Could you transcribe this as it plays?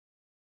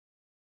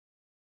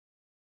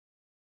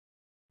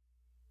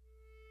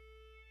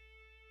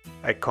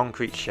A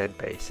concrete shed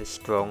base is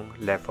strong,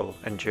 level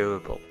and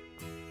durable.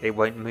 It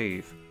won't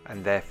move,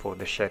 and therefore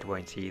the shed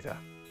won't either.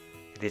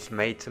 It is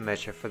made to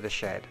measure for the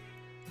shed,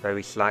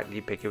 very slightly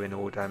bigger in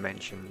all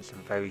dimensions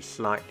and very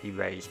slightly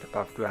raised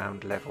above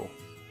ground level.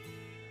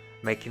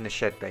 Making the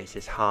shed base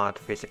is hard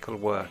physical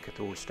work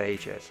at all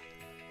stages.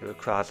 It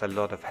requires a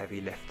lot of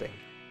heavy lifting.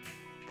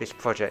 This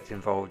project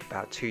involved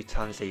about 2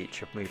 tons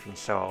each of moving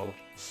soil,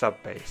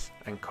 subbase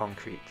and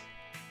concrete.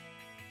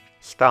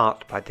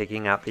 Start by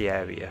digging out the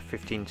area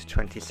 15 to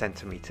 20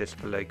 centimeters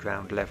below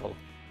ground level,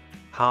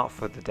 half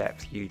for the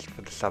depth used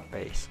for the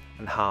subbase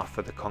and half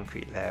for the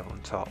concrete layer on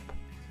top.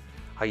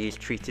 I used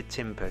treated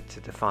timber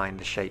to define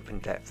the shape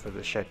and depth of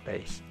the shed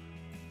base.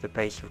 The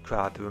base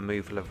required the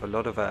removal of a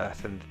lot of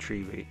earth and the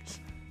tree roots,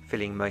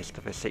 filling most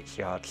of a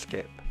 6-yard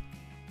skip.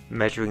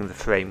 Measuring the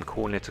frame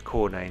corner to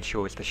corner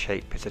ensures the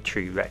shape is a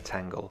true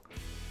rectangle.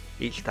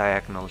 Each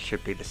diagonal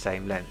should be the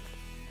same length,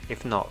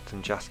 if not,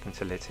 then just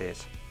until it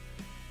is.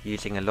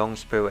 Using a long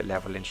spirit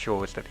level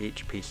ensures that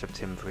each piece of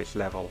timber is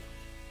level.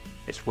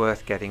 It's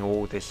worth getting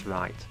all this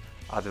right,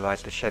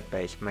 otherwise the shed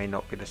base may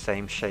not be the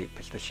same shape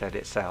as the shed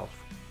itself,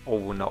 or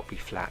will not be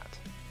flat.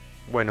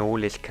 When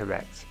all is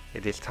correct,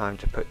 it is time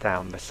to put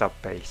down the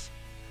subbase.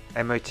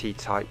 MOT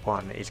Type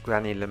 1 is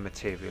granular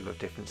material of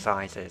different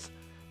sizes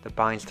that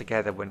binds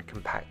together when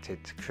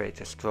compacted to create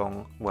a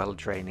strong,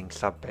 well-draining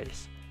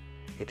subbase.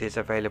 It is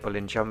available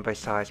in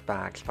jumbo-sized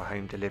bags for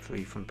home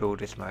delivery from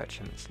builders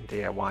merchants and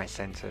DIY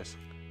centres.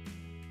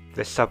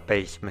 The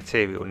subbase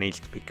material needs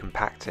to be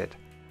compacted.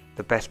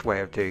 The best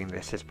way of doing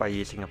this is by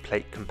using a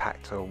plate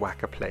compactor or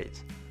whacker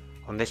plate.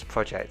 On this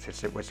project,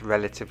 as it was a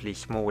relatively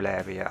small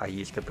area, I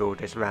used a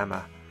builder's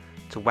rammer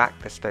to whack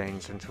the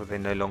stones until they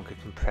no longer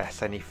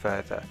compress any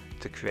further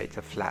to create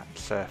a flat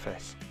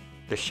surface.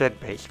 The shed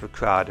base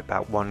required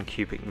about 1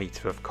 cubic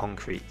metre of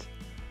concrete.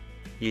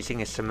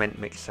 Using a cement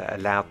mixer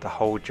allowed the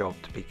whole job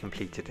to be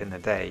completed in a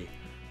day,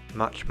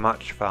 much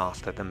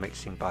faster than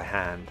mixing by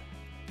hand.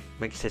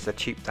 Mixers are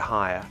cheap to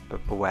hire,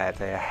 but beware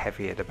they are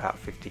heavy at about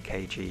 50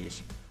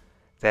 kgs.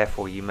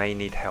 Therefore you may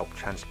need help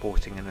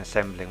transporting and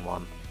assembling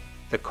one.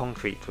 The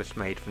concrete was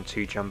made from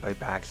 2 jumbo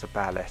bags of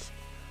ballast,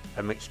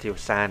 a mixture of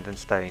sand and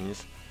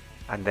stones,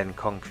 and then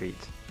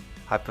concrete.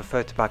 I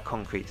prefer to buy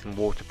concrete in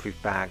waterproof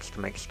bags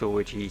to make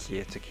storage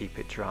easier to keep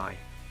it dry.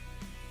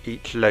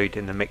 Each load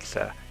in the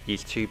mixer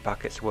used 2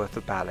 buckets worth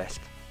of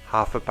ballast,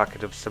 half a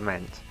bucket of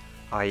cement,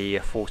 i.e.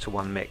 a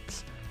 4:1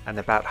 mix, and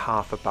about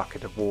half a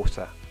bucket of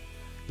water.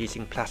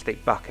 Using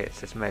plastic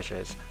buckets as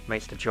measures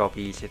makes the job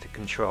easier to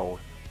control.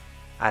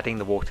 Adding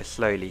the water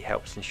slowly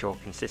helps ensure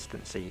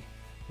consistency,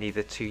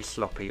 neither too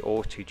sloppy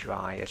or too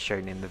dry as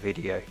shown in the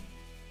video.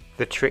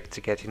 The trick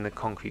to getting the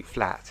concrete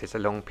flat is a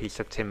long piece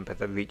of timber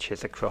that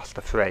reaches across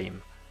the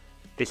frame.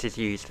 This is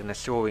used in a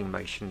sawing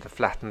motion to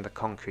flatten the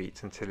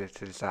concrete until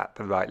it is at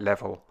the right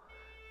level.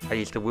 I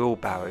used a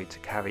wheelbarrow to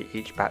carry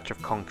each batch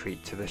of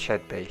concrete to the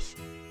shed base.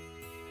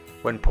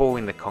 When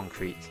pouring the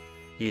concrete,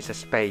 use a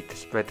spade to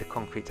spread the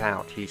concrete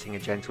out using a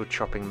gentle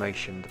chopping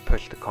motion to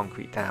push the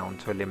concrete down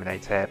to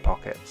eliminate air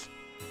pockets.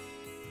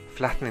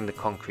 Flattening the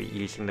concrete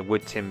using the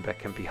wood timber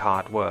can be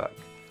hard work.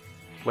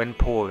 When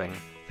pouring,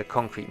 the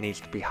concrete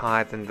needs to be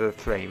higher than the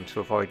frame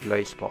to avoid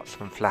low spots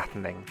from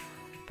flattening,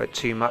 but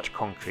too much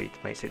concrete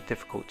makes it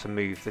difficult to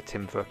move the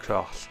timber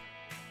across.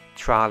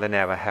 Trial and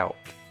error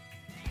helped.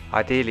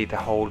 Ideally the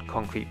whole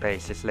concrete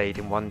base is laid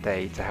in one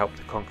day to help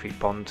the concrete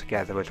bond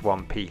together as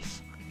one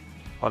piece.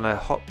 On a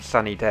hot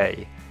sunny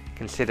day,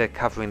 consider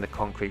covering the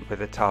concrete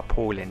with a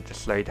tarpaulin to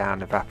slow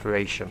down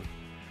evaporation.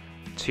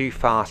 Too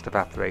fast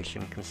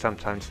evaporation can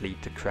sometimes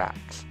lead to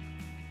cracks.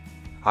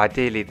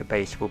 Ideally the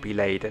base will be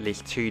laid at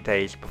least 2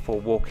 days before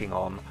walking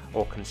on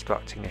or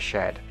constructing a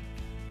shed.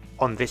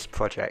 On this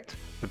project,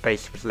 the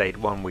base was laid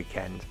one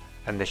weekend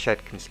and the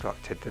shed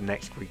constructed the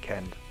next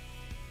weekend.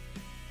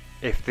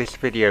 If this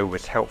video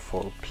was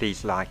helpful,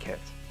 please like it.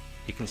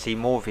 You can see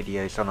more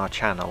videos on our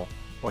channel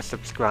or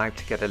subscribe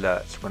to get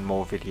alerts when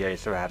more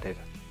videos are added.